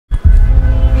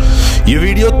ये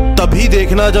वीडियो तभी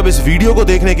देखना जब इस वीडियो को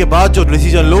देखने के बाद जो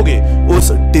डिसीजन लोगे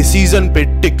उस डिसीजन पे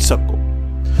टिक सको।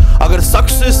 अगर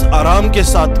सक्सेस आराम के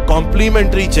साथ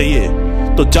कॉम्प्लीमेंट्री चाहिए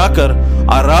तो जाकर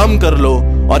आराम कर लो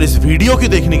और इस वीडियो की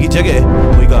देखने की जगह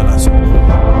कोई गाना सुनो।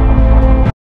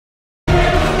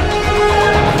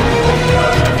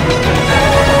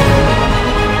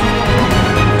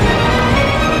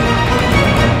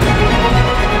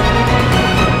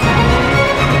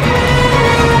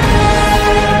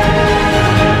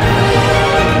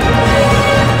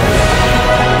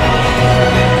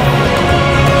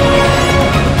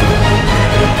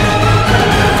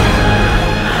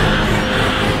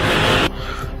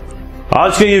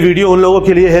 आज का ये वीडियो उन लोगों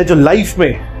के लिए है जो लाइफ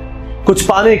में कुछ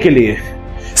पाने के लिए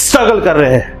स्ट्रगल कर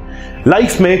रहे हैं।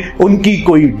 लाइफ में उनकी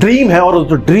कोई ड्रीम है और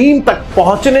उस ड्रीम तक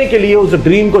पहुंचने के लिए, उस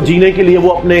ड्रीम को जीने के लिए वो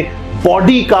अपने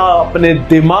बॉडी का, अपने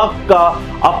दिमाग का,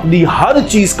 अपनी हर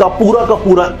चीज का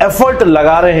पूरा एफर्ट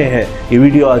लगा रहे हैं। ये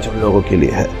वीडियो आज उन लोगों के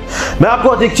लिए है। मैं आपको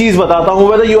आज एक चीज बताता हूं,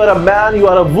 whether you are a man, you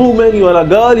are a women, you are a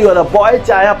girl, you are a boy,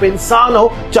 चाहे आप इंसान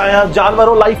हो चाहे आप जानवर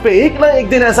हो, लाइफ पे एक ना एक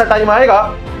दिन ऐसा टाइम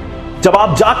आएगा जब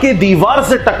आप जाके दीवार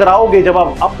से टकराओगे, जब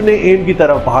आप अपने एम की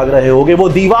तरफ भाग रहे होगे। वो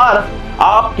दीवार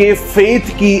आपके फेथ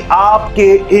की, आपके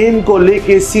एम को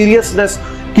लेके सीरियसनेस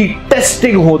की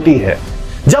टेस्टिंग होती है।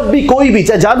 जब भी कोई भी,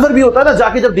 चाहे जानवर भी होता है ना,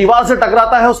 जाके जब दीवार से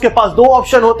टकराता है उसके पास दो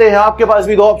ऑप्शन होते हैं, आपके पास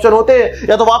भी दो ऑप्शन होते हैं,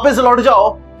 या तो वापस लौट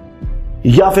जाओ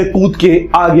या फिर कूद के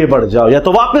आगे बढ़ जाओ, या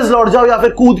तो वापस लौट जाओ या फिर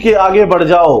कूद के आगे बढ़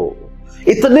जाओ।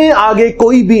 इतने आगे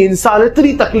कोई भी इंसान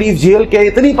इतनी तकलीफ झेल के,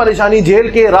 इतनी परेशानी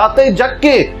झेल के, रातें जग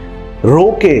के, रो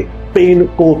के, पेन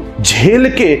को झेल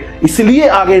के इसलिए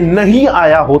आगे नहीं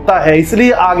आया होता है,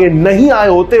 इसलिए आगे नहीं आए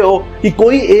होते हो कि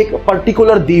कोई एक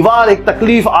पर्टिकुलर दीवार, एक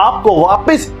तकलीफ आपको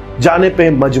वापस जाने पे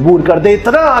मजबूर कर दे।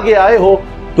 इतना आगे आए हो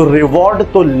तो रिवॉर्ड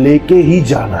तो लेके ही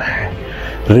जाना है।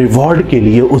 रिवॉर्ड के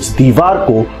लिए उस दीवार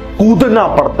को कूदना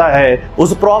पड़ता है,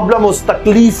 उस प्रॉब्लम, उस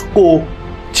तकलीफ को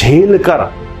झेल कर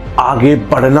आगे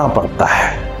बढ़ना पड़ता है।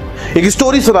 एक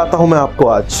स्टोरी सुनाता हूं मैं आपको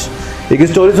आज, एक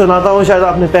स्टोरी सुनाता हूं, शायद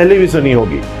आपने पहले भी सुनी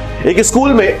होगी। एक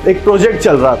स्कूल में एक प्रोजेक्ट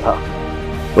चल रहा था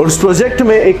और उस प्रोजेक्ट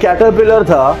में एक कैटरपिलर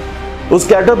था। उस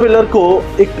कैटरपिलर को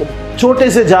एक छोटे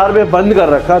से जार में बंद कर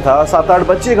रखा था। 7-8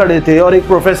 बच्चे खड़े थे और एक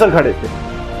प्रोफेसर खड़े थे।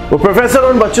 वो प्रोफेसर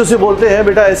उन बच्चों से बोलते हैं,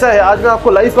 बेटा ऐसा है, आज मैं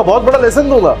आपको लाइफ का बहुत बड़ा लेसन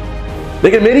दूंगा,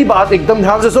 लेकिन मेरी बात एकदम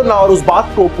ध्यान से सुनना और उस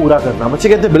बात को पूरा करना। बच्चे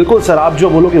कहते हैं, बिल्कुल सर, आप जो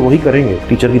बोलोगे वही करेंगे।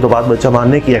 टीचर की तो बात बच्चा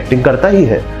मानने की एक्टिंग करता ही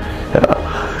है ना।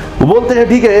 वो बोलते हैं,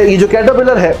 ठीक है, ये जो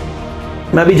कैटरपिलर है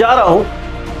मैं भी जा रहा हूं,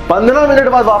 15 मिनट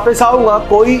बाद वापस आऊंगा,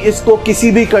 कोई इसको किसी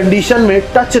भी कंडीशन में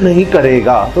टच नहीं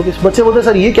करेगा। तो बच्चे बोलते हैं,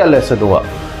 सर ये क्या लेसन हुआ,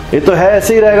 ये तो है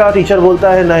ऐसे ही रहेगा। टीचर बोलता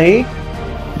है, नहीं,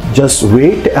 जस्ट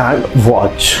वेट एंड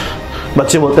वॉच।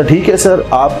 बच्चे बोलते हैं, ठीक है सर,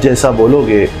 आप जैसा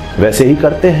बोलोगे वैसे ही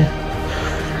करते हैं।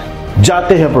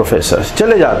 जाते हैं प्रोफेसर,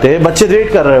 चले जाते हैं, बच्चे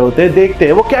वेट कर रहे होते हैं, देखते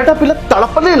हैं वो कैटरपिलर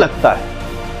तड़पने लगता है,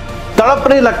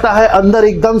 तड़पने लगता है, अंदर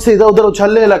एकदम से इधर उधर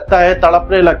उछलने लगता है,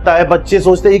 तड़पने लगता है। बच्चे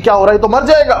सोचते हैं, क्या हो रहा है, तो मर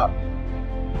जाएगा।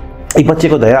 एक बच्चे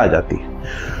को दया आ जाती है,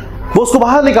 वो उसको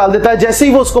बाहर निकाल देता है। जैसे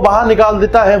ही वो उसको बाहर निकाल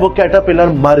देता है, वो कैटरपिलर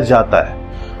मर जाता है,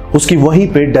 उसकी वहीं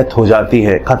पे डेथ हो जाती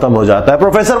है, खत्म हो जाता है।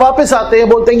 प्रोफेसर वापस आते हैं,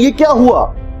 बोलते हैं, ये क्या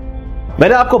हुआ,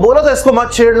 मैंने आपको बोला था इसको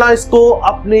मत छेड़ना, इसको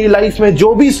अपनी लाइफ में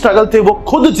जो भी स्ट्रगल थे वो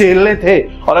खुद झेलने थे,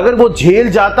 और अगर वो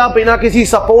झेल जाता बिना किसी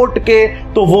सपोर्ट के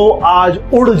तो वो आज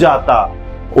उड़ जाता।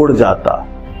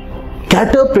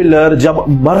 कैटरपिलर जब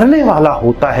मरने वाला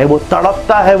होता है, वो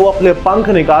तड़पता है, वो अपने पंख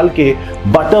निकाल के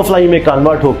बटरफ्लाई में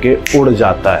कन्वर्ट होके उड़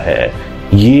जाता है।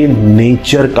 ये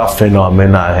नेचर का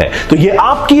फिनोमेना है। तो ये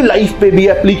आपकी लाइफ पे भी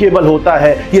एप्लीकेबल होता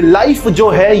है। ये लाइफ जो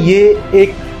है ये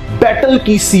एक बैटल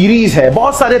की सीरीज है,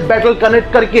 बहुत सारे बैटल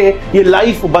कनेक्ट करके ये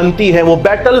लाइफ बनती है। वो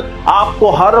बैटल आपको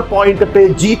हर पॉइंट पे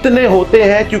जीतने होते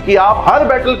हैं, क्योंकि आप हर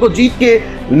बैटल को जीत के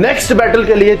नेक्स्ट बैटल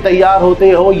के लिए तैयार होते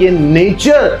हो। ये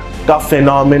नेचर का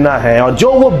फिनोमेना है। और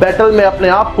जो वो बैटल में अपने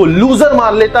आप को लूजर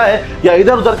मान लेता है या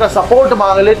इधर उधर का सपोर्ट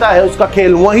मांग लेता है, उसका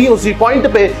खेल वहीं उसी पॉइंट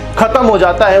पे खत्म हो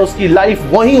जाता है, उसकी लाइफ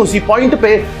वहीं उसी पॉइंट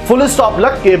पे फुल स्टॉप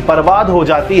लग के बर्बाद हो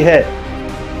जाती है।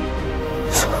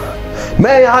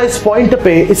 मैं यहां इस पॉइंट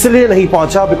पे इसलिए नहीं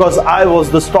पहुंचा because I was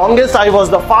the strongest, I was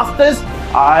the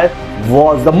fastest, I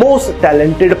was the most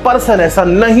talented person. ऐसा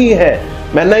नहीं है,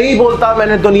 मैं नहीं बोलता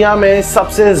मैंने दुनिया में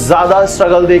सबसे ज्यादा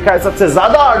स्ट्रगल देखा है, सबसे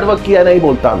ज्यादा हार्डवर्क किया, नहीं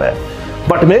बोलता मैं,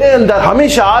 बट मेरे अंदर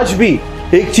हमेशा आज भी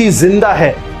एक चीज जिंदा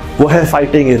है, वो है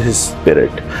fighting in his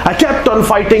spirit. I kept on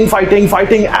fighting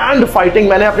and fighting.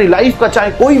 मैंने अपनी लाइफ का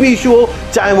चाहे कोई भी इशू हो,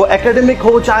 चाहे वो एकेडमिक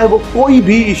हो, चाहे वो कोई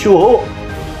भी इशू हो,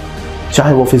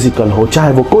 चाहे वो फिजिकल हो,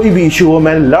 चाहे वो कोई भी इशू हो,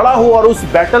 मैं लड़ा हूं और उस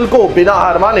बैटल को बिना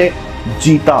हार माने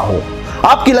जीता हूं।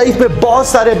 आपकी लाइफ में बहुत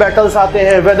सारे बैटल्स आते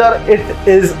हैं, whether it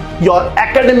is your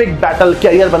academic battle,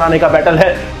 career बनाने का बैटल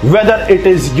है, whether it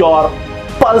is your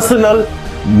personal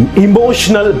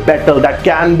emotional battle that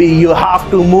can be you have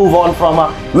to move on from a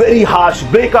very harsh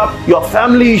breakup, your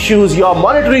family issues, your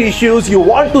monetary issues, you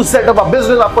want to set up a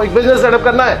business, आपको एक business setup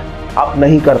करना है, आप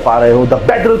नहीं कर पा रहे हो, the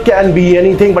battle can be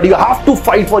anything but you have to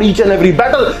fight for each and every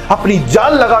battle, अपनी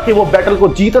जान लगा के वो बैटल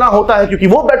को जीतना होता है, क्योंकि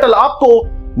वो बैटल आपको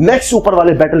नेक्स्ट ऊपर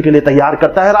वाले बैटल के लिए तैयार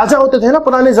करता है। राजा होते थे ना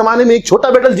पुराने जमाने में, एक छोटा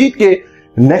बैटल जीत के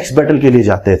नेक्स्ट बैटल के लिए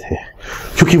जाते थे,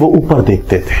 क्योंकि वो ऊपर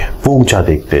देखते थे, वो ऊंचा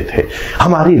देखते थे।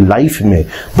 हमारी लाइफ में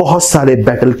बहुत सारे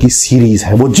बैटल की सीरीज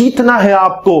है, वो जीतना है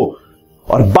आपको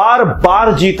और बार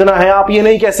बार जीतना है। आप ये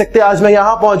नहीं कह सकते आज मैं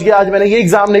यहां पहुंच गया, आज मैंने ये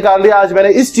एग्जाम निकाल लिया, आज मैंने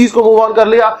इस चीज को मूव ऑन कर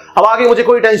लिया, अब आगे मुझे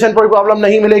कोई टेंशन कोई प्रॉब्लम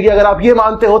नहीं मिलेगी। अगर आप ये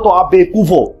मानते हो तो आप बेवकूफ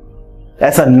हो,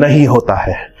 ऐसा नहीं होता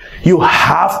है। You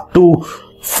have to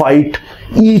fight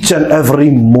each and every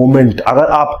moment. अगर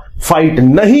आप फाइट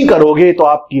नहीं करोगे तो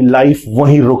आपकी लाइफ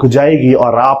वहीं रुक जाएगी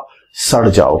और आप सड़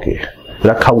जाओगे।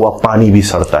 रखा हुआ पानी भी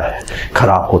सड़ता है,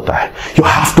 खराब होता है। You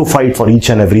have to fight for each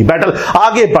and every battle.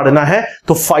 आगे बढ़ना है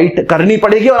तो फाइट करनी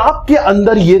पड़ेगी और आपके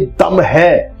अंदर ये दम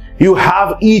है। You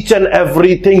have each and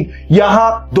everything. यहां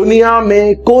दुनिया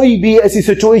में कोई भी ऐसी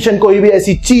सिचुएशन, कोई भी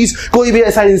ऐसी चीज, कोई भी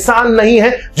ऐसा इंसान नहीं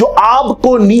है जो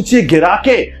आपको नीचे गिरा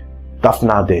के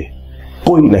दफना दे।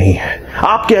 कोई नहीं है।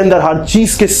 आपके अंदर हर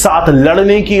चीज के साथ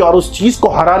लड़ने की और उस चीज को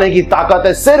हराने की ताकत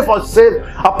है। सिर्फ और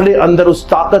सिर्फ अपने अंदर उस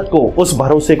ताकत को, उस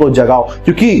भरोसे को जगाओ,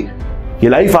 क्योंकि ये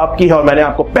लाइफ आपकी है और मैंने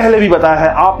आपको पहले भी बताया है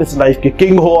आप इस लाइफ के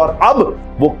किंग हो और अब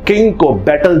वो किंग को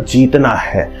बैटल जीतना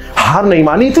है। हार नहीं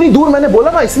मानी। इतनी दूर मैंने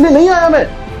बोला ना, इसलिए नहीं आया मैं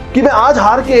कि मैं आज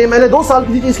हार के, मैंने 2 साल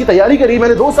किसी चीज की तैयारी करी,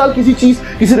 मैंने 2 साल किसी चीज,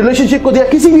 किसी रिलेशनशिप को दिया,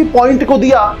 किसी भी पॉइंट को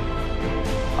दिया,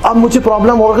 अब मुझे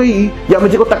प्रॉब्लम हो गई या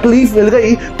मुझे को तकलीफ मिल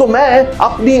गई तो मैं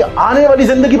अपनी आने वाली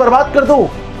जिंदगी बर्बाद कर दूं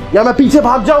या मैं पीछे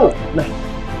भाग जाऊं। नहीं,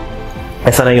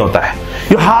 ऐसा नहीं होता है।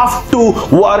 You have to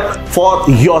work for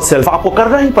yourself. आपको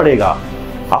करना ही पड़ेगा,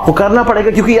 आपको करना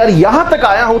पड़ेगा, क्योंकि यार यहां तक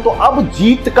आया हूं तो अब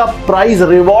जीत का प्राइज,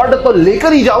 रिवॉर्ड तो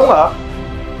लेकर ही जाऊंगा,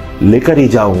 लेकर ही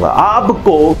जाऊंगा।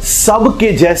 आपको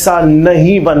सबके जैसा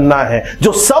नहीं बनना है।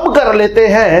 जो सब कर लेते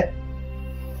हैं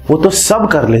वो तो सब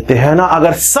कर लेते हैं ना।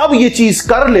 अगर सब ये चीज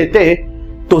कर लेते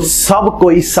तो सब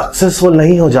कोई सक्सेसफुल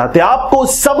नहीं हो जाते। आपको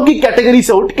सब की कैटेगरी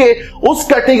से उठ के उस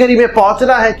कैटेगरी में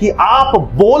पहुंचना है कि आप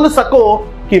बोल सको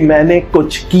कि मैंने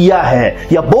कुछ किया है,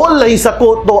 या बोल नहीं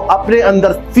सको तो अपने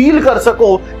अंदर फील कर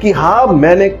सको कि हां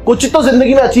मैंने कुछ तो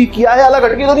जिंदगी में अचीव किया है अलग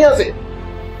हटके दुनिया से।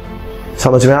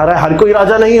 समझ में आ रहा है? हर कोई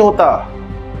राजा नहीं होता,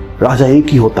 राजा एक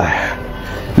ही होता है,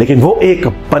 लेकिन वो एक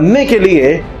बनने के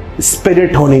लिए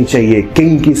स्पिरिट होनी चाहिए,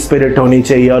 किंग की स्पिरिट होनी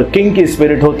चाहिए। और किंग की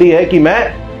स्पिरिट होती है कि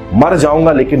मैं मर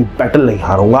जाऊंगा लेकिन बैटल नहीं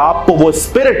हारूंगा। आपको वो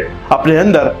स्पिरिट अपने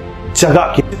अंदर जगा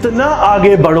के जितना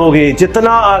आगे बढ़ोगे,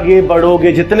 जितना आगे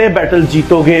बढ़ोगे, जितने बैटल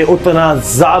जीतोगे, उतना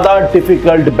ज्यादा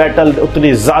डिफिकल्ट बैटल,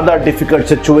 उतनी ज्यादा डिफिकल्ट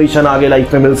सिचुएशन आगे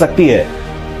लाइफ में मिल सकती है।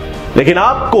 लेकिन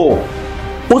आपको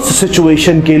उस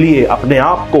सिचुएशन के लिए अपने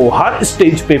आप को हर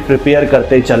स्टेज पे प्रिपेयर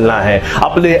करते चलना है,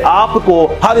 अपने आप को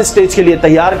हर स्टेज के लिए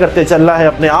तैयार करते चलना है,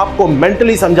 अपने आप को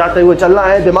मेंटली समझाते हुए चलना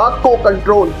है, दिमाग को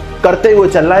कंट्रोल करते हुए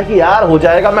चलना है कि यार हो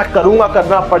जाएगा, मैं करूंगा,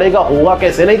 करना पड़ेगा, होगा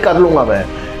कैसे नहीं, कर लूंगा, मैं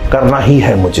करना ही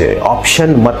है मुझे।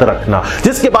 ऑप्शन मत रखना।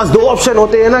 जिसके पास 2 ऑप्शन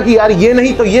होते हैं ना कि यार ये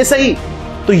नहीं तो ये सही,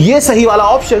 तो ये सही वाला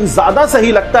ऑप्शन ज्यादा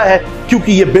सही लगता है,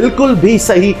 क्योंकि ये बिल्कुल भी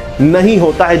सही नहीं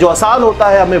होता है। जो आसान होता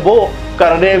है हमें वो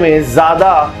करने में ज्यादा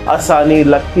आसानी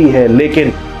लगती है,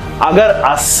 लेकिन अगर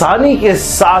आसानी के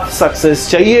साथ सक्सेस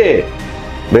चाहिए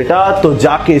बेटा तो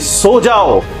जाके सो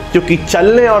जाओ, क्योंकि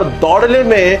चलने और दौड़ने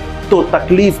में तो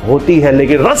तकलीफ होती है,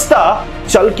 लेकिन रास्ता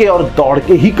चल के और दौड़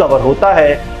के ही कवर होता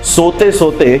है। सोते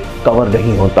सोते कवर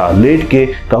नहीं होता, लेट के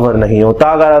कवर नहीं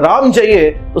होता। अगर आराम चाहिए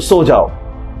तो सो जाओ,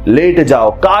 लेट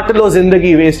जाओ, काट लो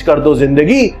जिंदगी, वेस्ट कर दो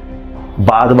जिंदगी,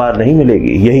 बार बार नहीं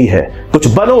मिलेगी। यही है, कुछ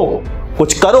बनो,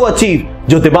 कुछ करो अचीव,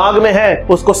 जो दिमाग में है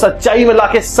उसको सच्चाई में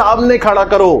लाके सामने खड़ा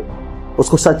करो,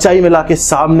 उसको सच्चाई में लाके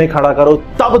सामने खड़ा करो,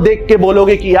 तब देख के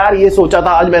बोलोगे कि यार ये सोचा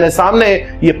था, आज मैंने सामने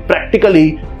ये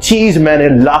प्रैक्टिकली चीज मैंने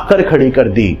लाकर खड़ी कर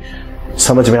दी।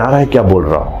 समझ में आ रहा है क्या बोल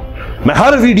रहा हूं? मैं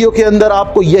हर वीडियो के अंदर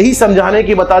आपको यही समझाने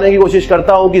की, बताने की कोशिश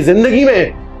करता हूं कि जिंदगी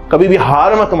में कभी भी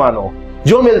हार मत मानो।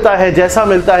 जो मिलता है, जैसा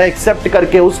मिलता है, एक्सेप्ट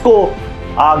करके उसको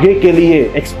आगे के लिए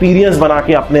एक्सपीरियंस बना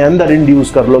के अपने अंदर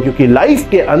इंड्यूस कर लो, क्योंकि लाइफ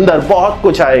के अंदर बहुत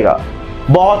कुछ आएगा,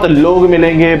 बहुत लोग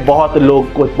मिलेंगे, बहुत लोग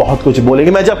बहुत कुछ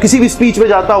बोलेंगे। मैं जब किसी भी स्पीच में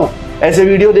जाता हूं, ऐसे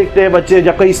वीडियो देखते हैं बच्चे,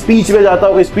 जब कहीं स्पीच में जाता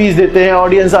हूं, कोई स्पीच देते हैं,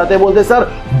 ऑडियंस आते हैं, बोलते हैं सर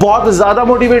बहुत ज्यादा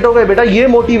मोटिवेट हो गए। बेटा ये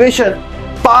मोटिवेशन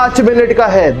 5 मिनट का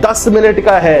है, 10 मिनट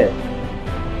का है,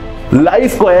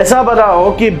 लाइफ को ऐसा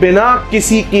बनाओ कि बिना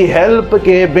किसी की हेल्प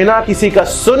के, बिना किसी का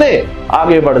सुने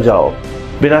आगे बढ़ जाओ,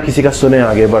 बिना किसी का सुने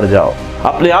आगे बढ़ जाओ।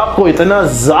 अपने आप को इतना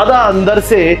ज्यादा अंदर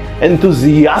से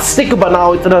एंथुजियास्टिक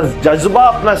बनाओ, इतना जज्बा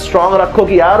अपना स्ट्रांग रखो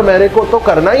कि यार मेरे को तो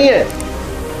करना ही है,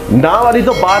 ना वाली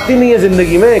तो बात ही नहीं है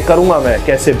जिंदगी में, करूंगा, मैं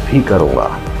कैसे भी करूंगा।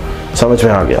 समझ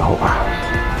में आ गया होगा,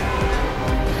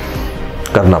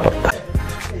 करना पड़ता है।